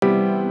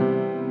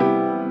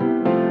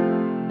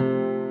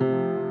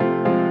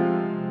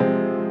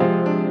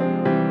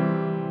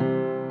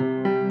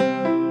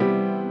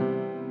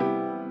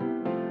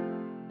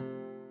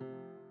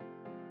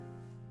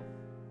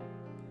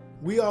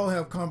We all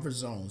have comfort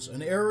zones,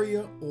 an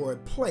area or a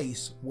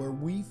place where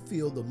we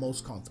feel the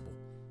most comfortable,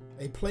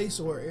 a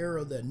place or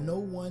area that no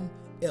one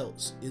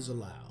else is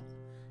allowed.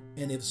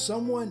 And if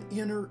someone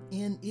enter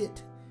in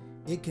it,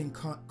 it can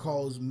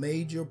cause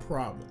major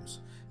problems.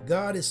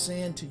 God is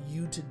saying to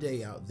you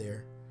today out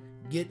there,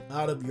 get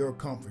out of your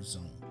comfort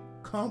zone.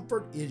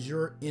 Comfort is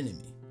your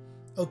enemy.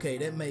 Okay,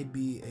 that may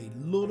be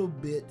a little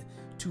bit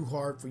too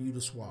hard for you to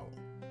swallow.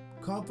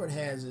 Comfort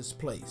has its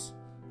place.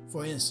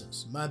 For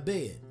instance, my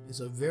bed is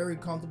a very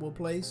comfortable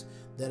place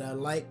that I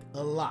like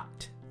a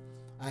lot.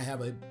 I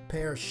have a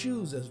pair of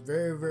shoes that's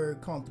very, very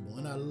comfortable,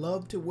 and I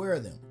love to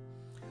wear them.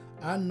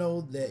 I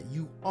know that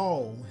you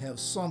all have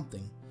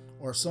something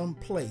or some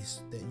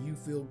place that you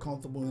feel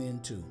comfortable in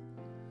too.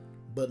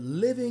 But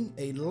living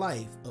a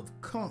life of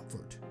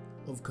comfort,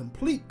 of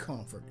complete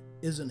comfort,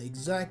 isn't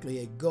exactly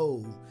a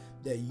goal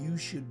that you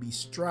should be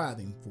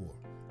striving for.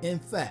 In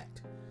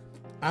fact,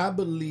 I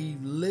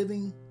believe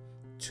living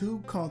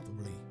too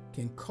comfortably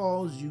can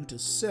cause you to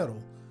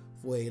settle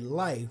for a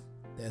life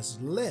that's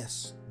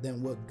less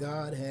than what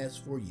God has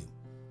for you.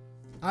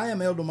 I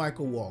am Elder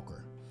Michael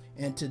Walker,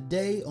 and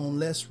today on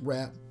Let's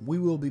Rap, we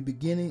will be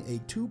beginning a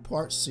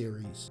two-part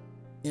series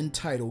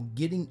entitled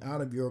Getting Out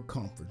of Your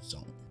Comfort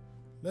Zone.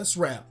 Let's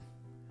rap.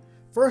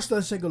 First,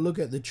 let's take a look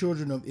at the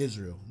children of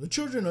Israel. The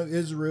children of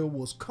Israel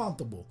was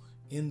comfortable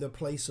in the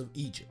place of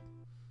Egypt.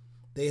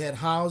 They had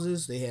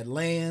houses, they had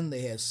land,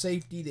 they had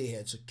safety, they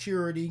had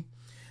security.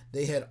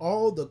 They had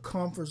all the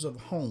comforts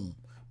of home,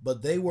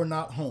 but they were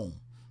not home.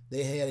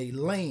 They had a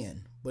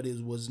land, but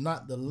it was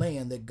not the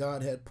land that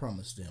God had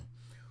promised them.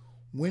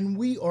 When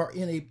we are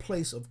in a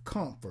place of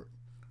comfort,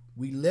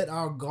 we let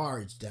our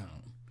guards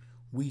down.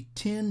 We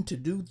tend to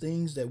do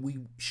things that we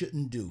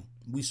shouldn't do.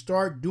 We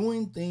start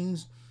doing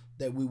things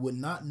that we would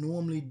not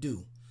normally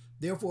do.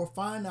 Therefore,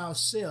 find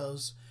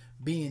ourselves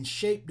being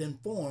shaped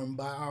and formed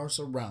by our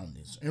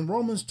surroundings. In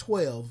Romans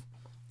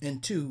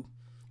 12:2,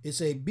 it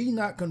says, "Be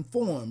not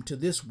conformed to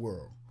this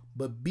world,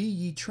 but be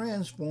ye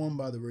transformed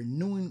by the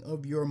renewing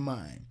of your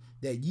mind,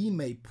 that ye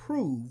may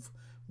prove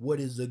what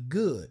is the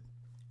good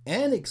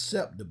and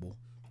acceptable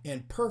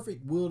and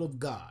perfect will of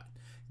God."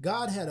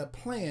 God had a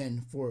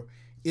plan for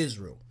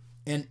Israel,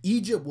 and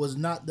Egypt was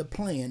not the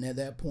plan at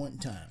that point in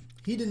time.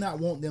 He did not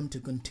want them to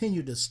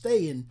continue to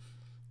stay in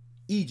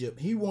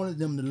Egypt. He wanted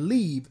them to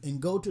leave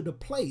and go to the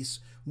place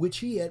which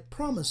he had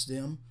promised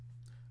them.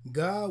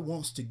 God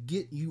wants to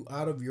get you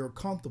out of your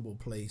comfortable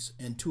place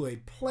and to a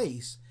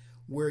place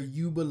where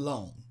you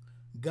belong.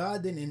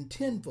 God didn't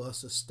intend for us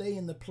to stay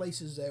in the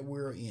places that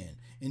we're in.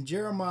 In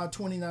Jeremiah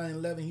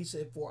 29:11, he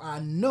said, "For I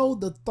know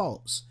the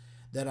thoughts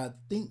that I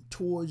think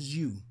towards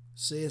you,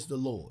 says the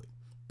Lord,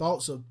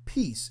 thoughts of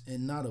peace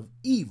and not of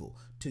evil,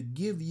 to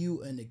give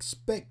you an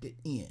expected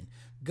end."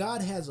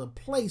 God has a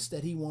place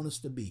that he wants us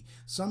to be.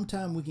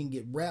 Sometimes we can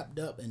get wrapped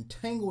up and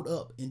tangled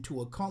up into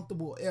a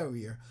comfortable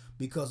area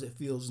because it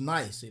feels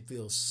nice, it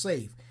feels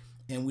safe,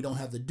 and we don't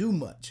have to do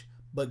much.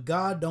 But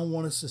God don't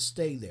want us to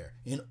stay there.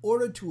 In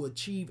order to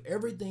achieve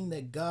everything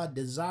that God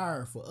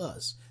desires for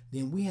us,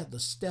 then we have to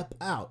step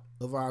out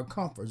of our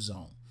comfort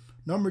zone.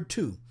 Number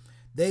 2,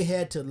 they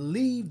had to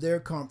leave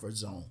their comfort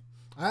zone.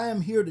 I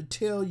am here to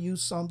tell you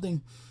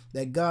something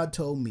that God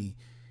told me.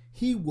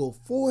 He will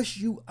force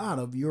you out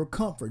of your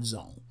comfort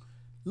zone.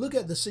 Look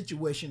at the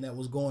situation that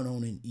was going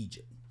on in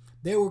Egypt.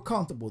 They were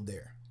comfortable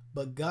there,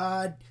 but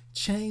God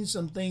changed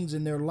some things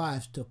in their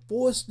lives to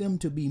force them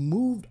to be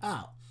moved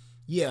out.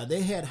 Yeah,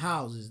 they had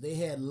houses, they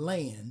had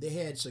land, they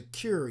had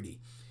security,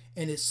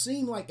 and it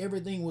seemed like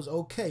everything was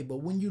okay. But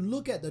when you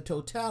look at the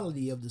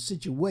totality of the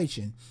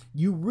situation,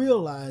 you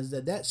realize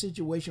that that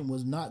situation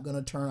was not going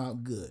to turn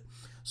out good.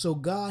 So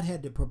God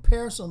had to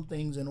prepare some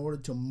things in order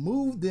to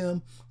move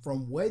them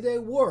from where they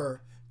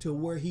were to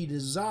where he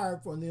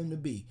desired for them to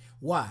be.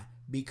 Why?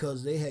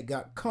 Because they had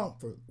got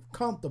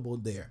comfortable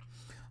there.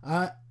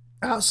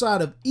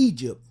 Outside of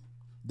Egypt,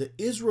 the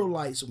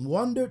Israelites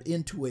wandered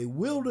into a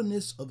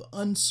wilderness of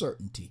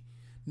uncertainty.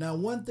 Now,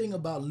 one thing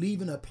about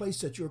leaving a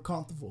place that you're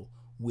comfortable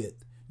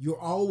with, you're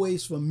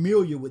always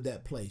familiar with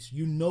that place.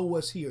 You know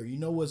what's here. You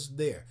know what's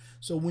there.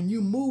 So when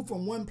you move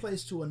from one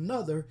place to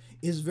another,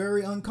 it's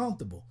very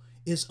uncomfortable.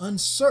 It's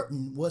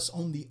uncertain what's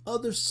on the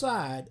other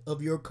side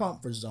of your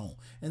comfort zone.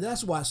 And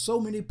that's why so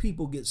many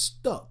people get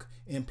stuck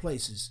in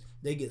places.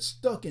 They get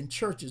stuck in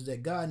churches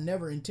that God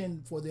never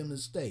intended for them to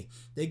stay.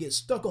 They get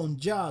stuck on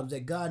jobs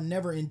that God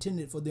never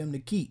intended for them to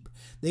keep.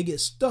 They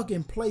get stuck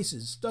in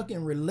places, stuck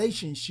in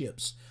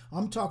relationships. I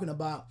ain't talking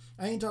about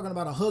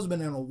a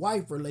husband and a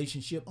wife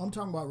relationship. I'm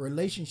talking about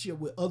relationship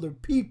with other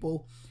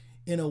people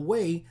in a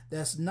way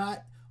that's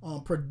not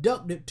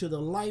productive to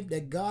the life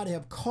that God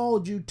have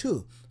called you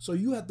to. So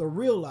you have to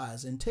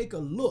realize and take a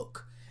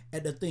look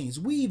at the things.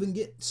 We even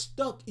get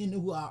stuck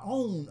into our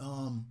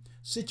own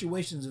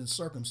situations and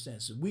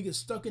circumstances. We get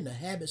stuck in the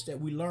habits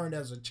that we learned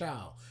as a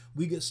child.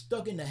 We get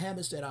stuck in the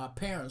habits that our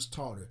parents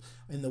taught us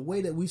and the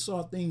way that we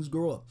saw things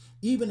grow up.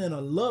 Even in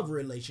a love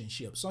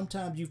relationship,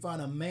 sometimes you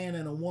find a man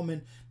and a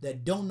woman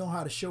that don't know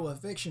how to show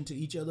affection to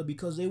each other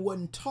because they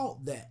wasn't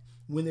taught that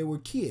when they were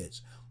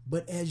kids.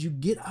 But as you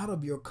get out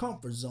of your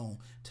comfort zone,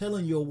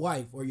 telling your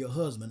wife or your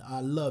husband, I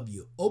love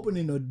you,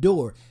 opening the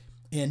door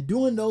and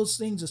doing those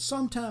things,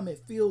 sometimes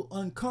it feels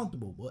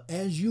uncomfortable. But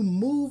as you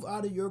move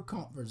out of your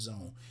comfort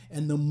zone,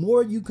 and the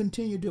more you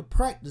continue to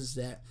practice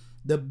that,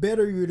 the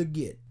better you're to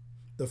get.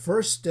 The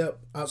first step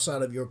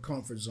outside of your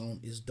comfort zone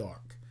is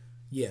dark.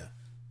 Yeah.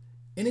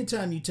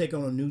 Anytime you take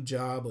on a new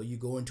job or you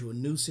go into a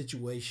new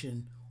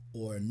situation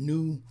or a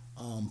new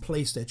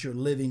place that you're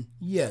living,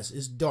 yes,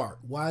 it's dark.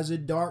 Why is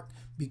it dark?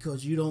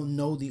 Because you don't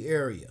know the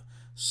area.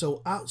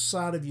 So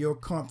outside of your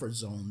comfort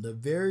zone, the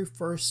very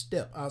first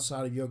step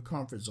outside of your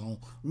comfort zone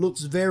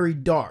looks very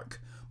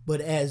dark.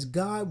 But as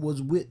God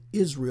was with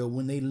Israel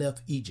when they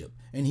left Egypt,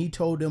 and he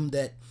told them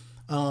that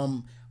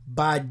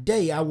by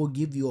day I will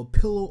give you a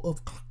pillar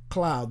of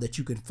cloud that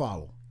you can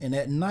follow, and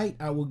at night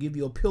I will give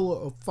you a pillar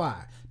of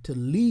fire to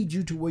lead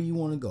you to where you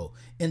want to go.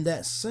 In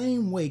that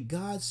same way,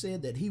 God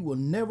said that he will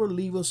never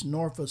leave us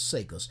nor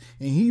forsake us.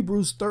 In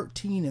Hebrews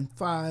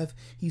 13:5,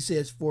 he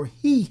says, for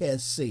he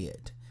has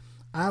said,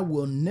 I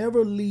will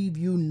never leave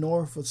you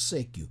nor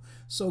forsake you.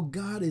 So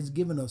God has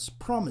given us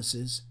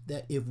promises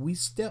that if we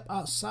step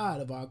outside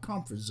of our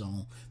comfort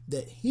zone,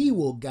 that he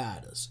will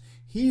guide us.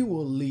 He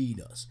will lead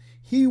us.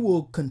 He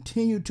will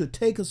continue to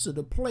take us to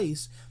the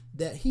place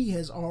that he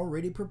has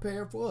already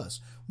prepared for us.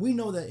 We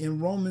know that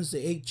in Romans, the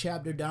 8th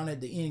chapter, down at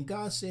the end,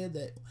 God said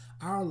that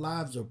our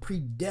lives are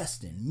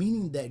predestined,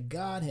 meaning that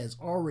God has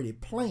already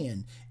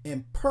planned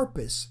and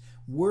purposed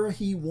where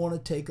he want to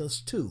take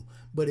us to.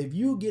 But if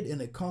you get in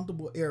a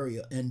comfortable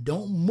area and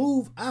don't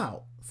move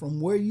out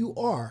from where you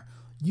are,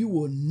 you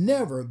will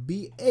never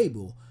be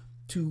able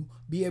to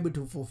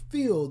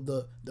fulfill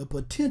the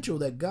potential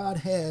that God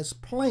has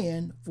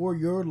planned for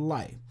your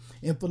life.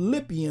 In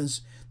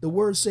Philippians, the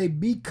words say,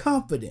 be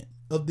confident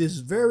of this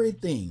very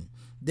thing,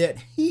 that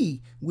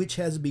he which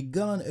has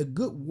begun a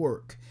good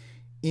work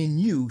in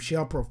you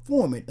shall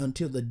perform it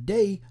until the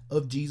day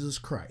of Jesus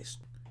Christ.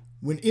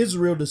 When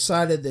Israel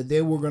decided that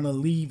they were going to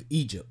leave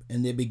Egypt,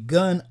 and they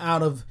begun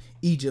out of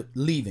Egypt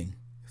leaving,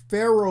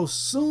 Pharaoh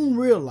soon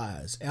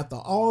realized, after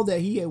all that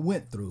he had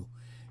went through,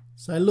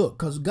 say, look,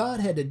 because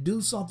God had to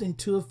do something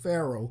to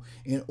Pharaoh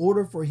in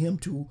order for him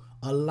to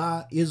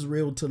allow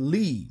Israel to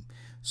leave.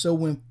 So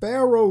when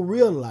Pharaoh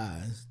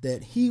realized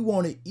that he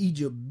wanted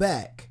Egypt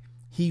back,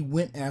 he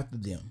went after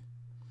them.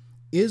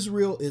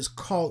 Israel is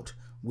caught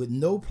with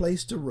no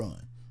place to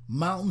run.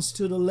 Mountains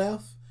to the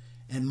left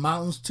and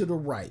mountains to the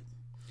right,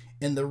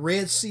 and the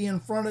Red Sea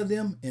in front of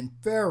them, and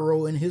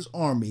Pharaoh and his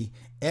army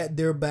at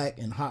their back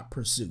in hot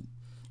pursuit.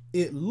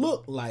 It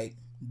looked like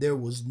there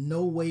was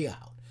no way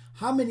out.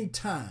 How many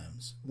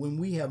times when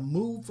we have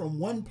moved from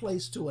one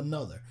place to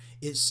another,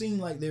 it seemed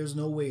like there's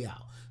no way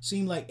out?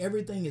 Seemed like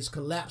everything is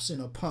collapsing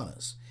upon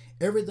us.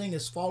 Everything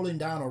is falling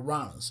down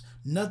around us.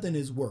 Nothing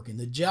is working.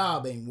 The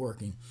job ain't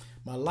working.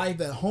 My life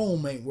at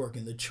home ain't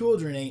working. The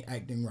children ain't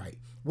acting right.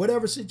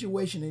 Whatever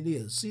situation it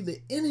is. See,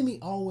 the enemy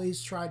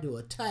always try to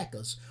attack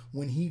us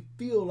when he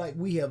feel like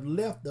we have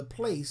left the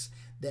place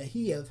that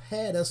he have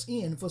had us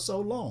in for so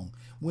long.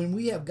 When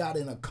we have got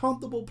in a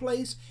comfortable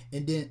place,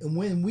 and then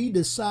when we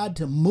decide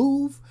to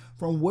move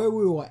from where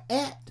we were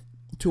at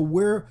to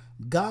where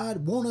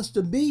God wants us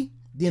to be,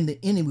 then the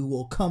enemy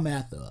will come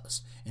after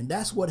us. And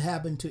that's what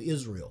happened to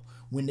Israel.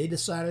 When they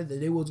decided that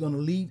they was going to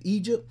leave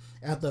Egypt,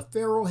 after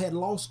Pharaoh had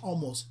lost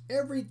almost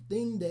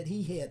everything that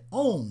he had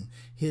owned,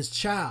 his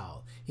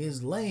child,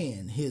 his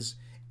land,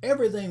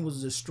 everything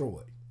was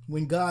destroyed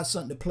when God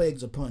sent the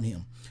plagues upon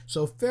him.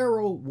 So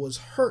Pharaoh was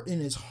hurt in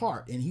his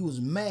heart, and he was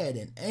mad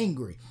and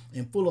angry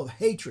and full of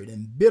hatred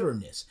and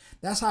bitterness.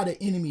 That's how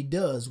the enemy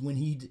does when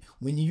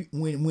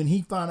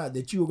he found out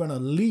that you are going to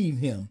leave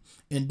him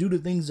and do the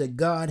things that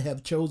God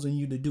have chosen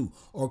you to do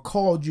or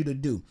called you to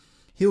do.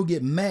 He'll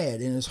get mad,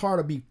 and his heart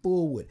will be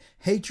full with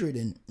hatred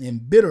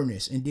and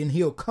bitterness, and then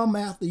he'll come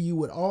after you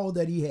with all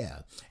that he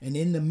has. And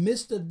in the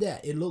midst of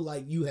that, it look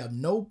like you have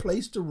no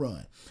place to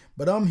run.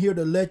 But I'm here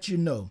to let you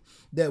know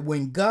that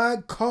when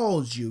God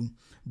calls you,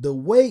 the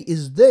way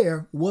is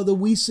there whether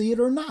we see it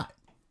or not.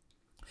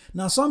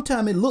 Now,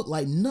 sometimes it look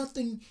like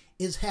nothing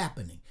is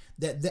happening,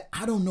 that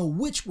I don't know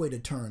which way to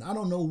turn. I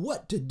don't know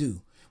what to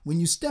do. When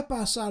you step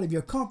outside of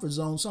your comfort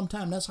zone,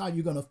 sometimes that's how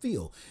you're going to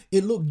feel.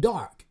 It looked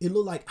dark. It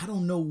looked like I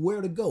don't know where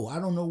to go. I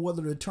don't know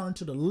whether to turn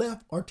to the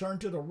left or turn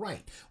to the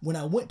right. When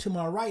I went to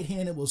my right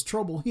hand, it was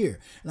trouble here.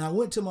 And I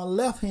went to my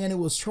left hand, it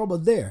was trouble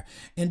there.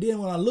 And then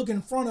when I look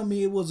in front of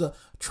me, it was a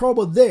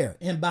trouble there.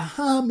 And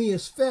behind me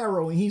is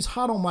Pharaoh, and he's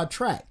hot on my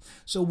track.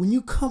 So when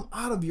you come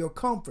out of your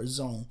comfort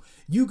zone,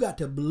 you got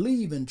to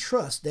believe and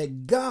trust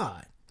that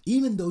God,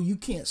 even though you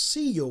can't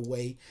see your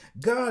way,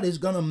 God is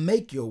going to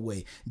make your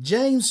way.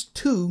 James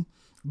 2,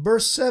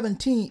 verse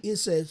 17, it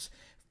says,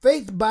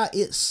 faith by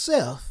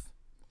itself,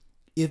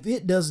 if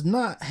it does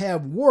not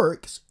have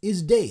works,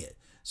 is dead.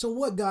 So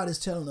what God is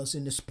telling us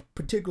in this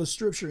particular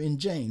scripture in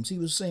James, he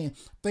was saying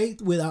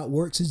faith without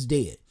works is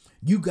dead.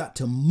 You got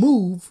to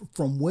move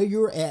from where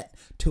you're at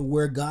to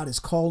where God is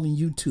calling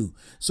you to.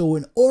 So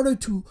in order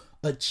to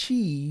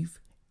achieve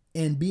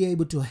and be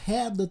able to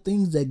have the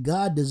things that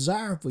God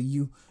desires for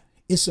you,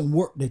 It's some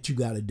work that you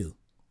got to do.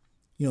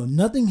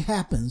 Nothing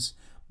happens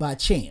by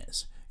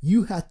chance.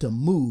 You have to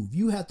move.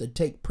 You have to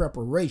take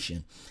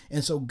preparation.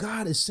 And so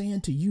God is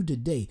saying to you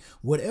today,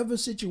 whatever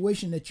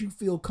situation that you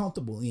feel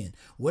comfortable in,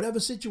 whatever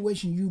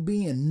situation you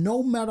be in,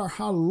 no matter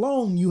how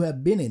long you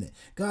have been in it,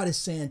 God is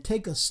saying,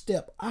 take a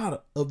step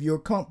out of your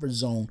comfort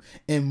zone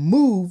and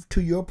move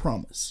to your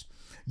promise.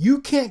 You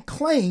can't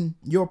claim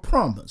your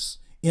promise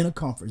in a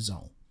comfort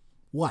zone.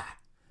 Why?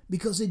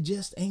 Because it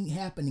just ain't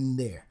happening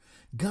there.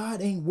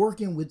 God ain't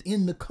working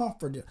within the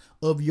comfort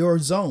of your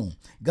zone.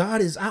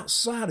 God is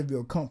outside of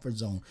your comfort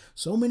zone.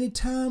 So many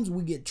times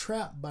we get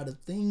trapped by the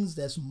things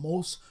that's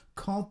most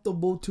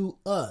comfortable to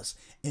us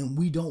and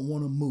we don't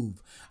want to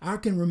move. I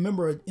can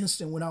remember an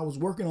instant when I was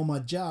working on my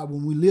job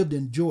when we lived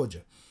in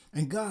Georgia.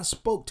 And God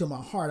spoke to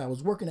my heart. I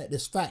was working at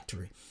this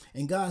factory.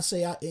 And God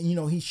said,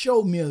 he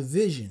showed me a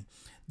vision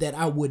that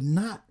I would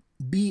not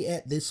be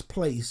at this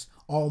place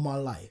all my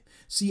life.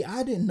 See,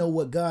 I didn't know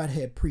what God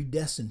had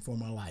predestined for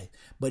my life,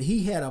 but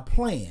he had a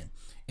plan,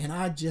 and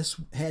I just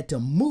had to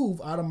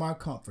move out of my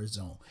comfort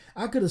zone.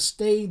 I could have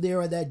stayed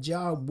there at that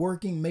job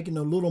working, making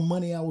the little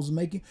money I was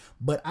making,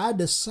 but I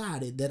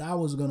decided that I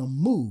was going to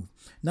move.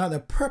 Now, the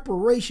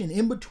preparation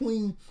in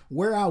between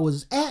where I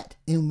was at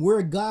and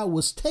where God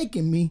was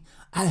taking me,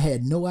 I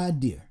had no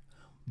idea.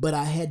 But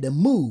I had to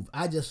move.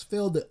 I just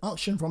felt the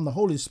unction from the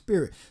Holy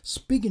Spirit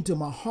speaking to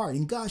my heart.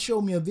 And God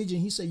showed me a vision.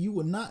 He said, you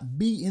will not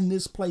be in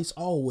this place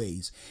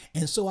always.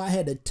 And so I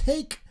had to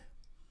take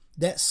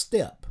that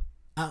step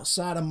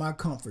outside of my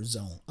comfort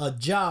zone, a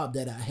job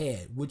that I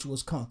had, which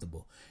was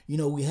comfortable.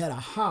 We had a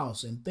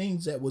house and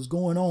things that was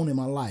going on in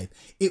my life.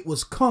 It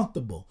was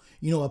comfortable,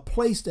 a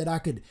place that I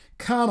could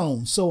count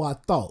on. So I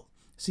thought.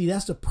 See,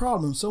 that's the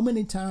problem. So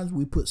many times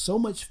we put so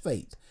much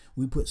faith.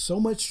 We put so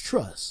much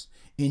trust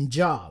in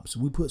jobs.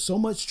 We put so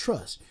much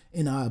trust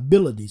in our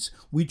abilities.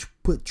 We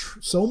put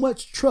so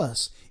much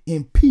trust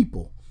in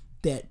people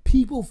that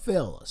people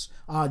fail us.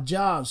 Our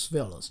jobs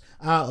fail us.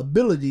 Our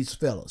abilities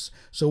fail us.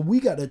 So we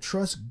got to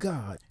trust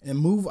God and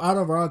move out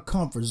of our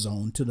comfort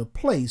zone to the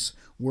place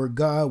where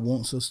God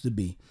wants us to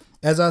be.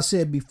 As I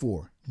said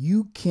before,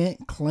 you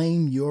can't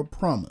claim your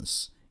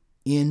promise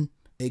in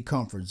a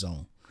comfort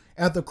zone.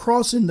 After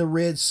crossing the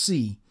Red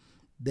Sea,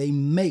 they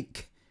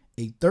make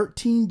a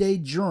 13-day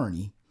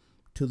journey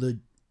to the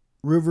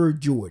River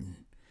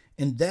Jordan.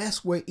 And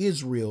that's where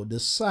Israel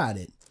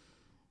decided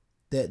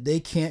that they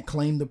can't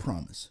claim the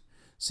promise.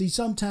 See,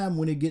 sometimes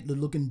when it get to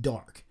looking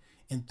dark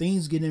and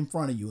things get in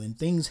front of you and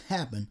things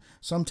happen,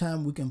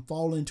 sometimes we can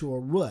fall into a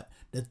rut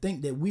to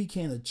think that we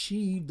can't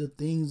achieve the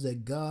things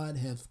that God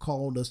has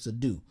called us to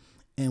do.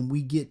 And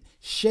we get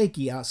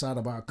shaky outside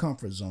of our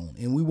comfort zone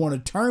and we want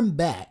to turn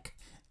back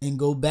and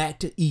go back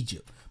to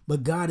Egypt.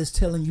 But God is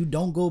telling you,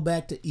 don't go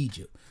back to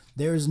Egypt.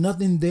 There is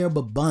nothing there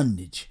but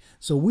bondage.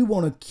 So we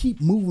want to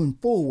keep moving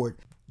forward.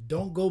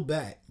 Don't go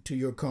back to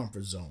your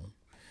comfort zone.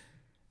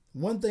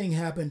 One thing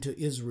happened to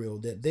Israel,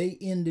 that they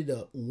ended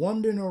up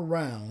wandering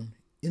around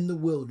in the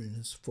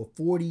wilderness for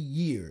 40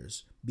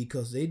 years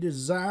because they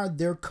desired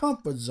their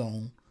comfort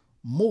zone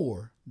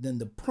more than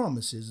the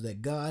promises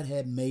that God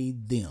had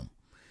made them.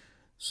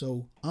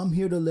 So I'm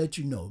here to let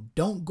you know,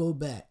 don't go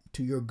back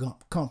to your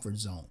comfort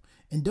zone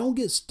and don't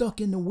get stuck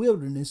in the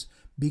wilderness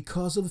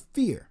because of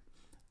fear.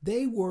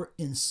 They were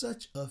in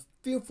such a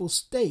fearful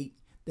state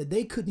that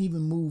they couldn't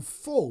even move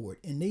forward,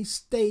 and they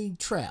stayed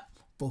trapped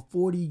for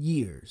 40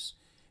 years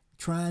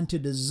trying to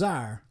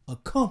desire a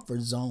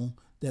comfort zone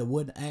that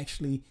wouldn't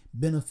actually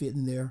benefit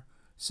in their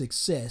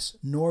success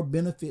nor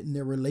benefit in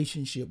their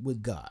relationship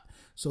with God.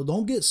 So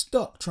don't get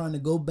stuck trying to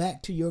go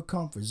back to your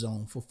comfort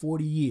zone for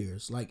 40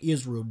 years like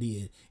Israel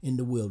did in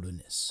the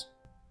wilderness.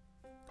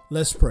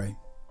 Let's pray.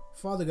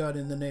 Father God,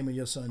 in the name of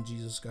your Son,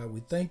 Jesus, God, we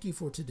thank you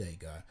for today,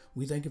 God.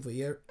 We thank you for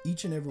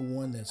each and every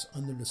one that's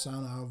under the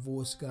sound of our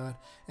voice, God.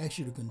 Ask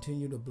you to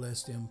continue to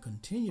bless them,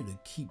 continue to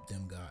keep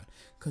them, God.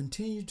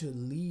 Continue to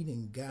lead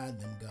and guide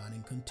them, God,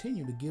 and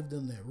continue to give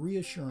them that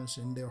reassurance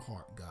in their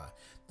heart, God,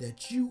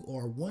 that you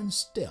are one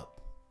step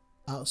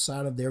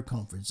outside of their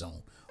comfort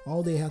zone.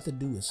 All they have to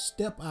do is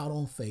step out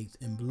on faith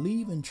and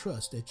believe and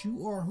trust that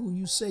you are who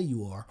you say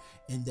you are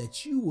and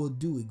that you will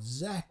do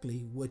exactly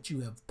what you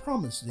have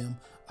promised them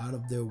out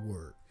of their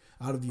word,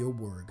 out of your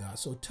word, God.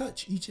 So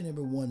touch each and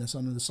every one that's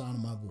under the sound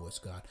of my voice,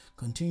 God.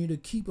 Continue to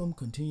keep them,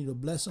 continue to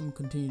bless them,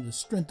 continue to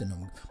strengthen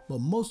them. But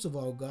most of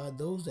all, God,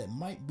 those that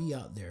might be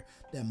out there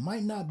that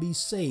might not be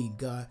saved,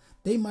 God,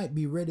 they might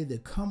be ready to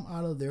come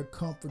out of their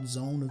comfort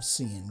zone of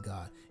sin,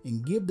 God,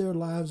 and give their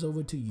lives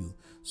over to you.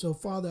 So,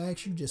 Father, I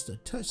ask you just to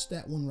touch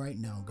that one right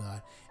now,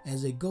 God,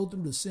 as they go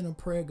through the sinner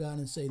prayer, God,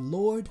 and say,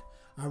 Lord,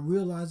 I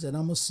realize that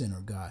I'm a sinner,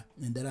 God,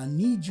 and that I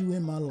need you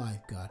in my life,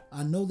 God.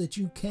 I know that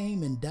you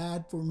came and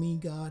died for me,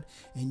 God,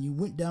 and you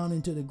went down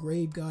into the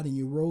grave, God, and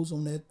you rose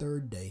on that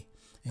third day.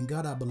 And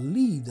God, I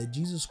believe that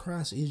Jesus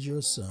Christ is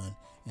your Son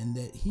and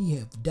that he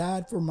has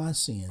died for my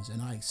sins,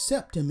 and I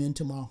accept him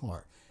into my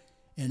heart.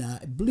 And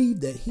I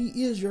believe that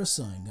he is your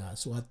Son, God.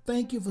 So I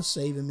thank you for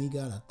saving me,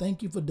 God. I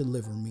thank you for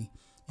delivering me.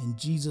 In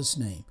Jesus'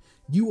 name.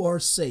 You are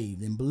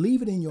saved, and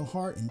believe it in your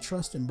heart and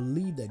trust and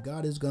believe that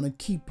God is going to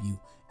keep you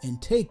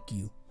and take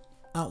you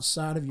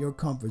outside of your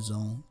comfort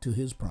zone to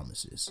his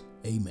promises.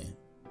 Amen.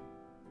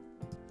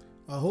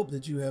 I hope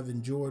that you have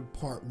enjoyed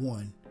part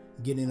 1,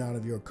 getting out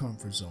of your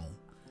comfort zone.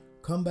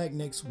 Come back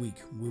next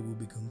week. We will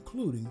be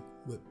concluding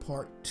with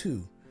part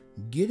 2.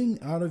 Getting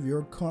out of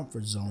your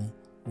comfort zone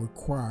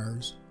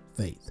requires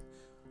faith.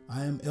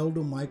 I am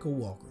Elder Michael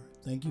Walker.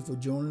 Thank you for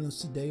joining us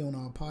today on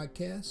our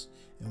podcast,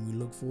 and we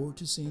look forward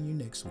to seeing you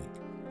next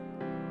week.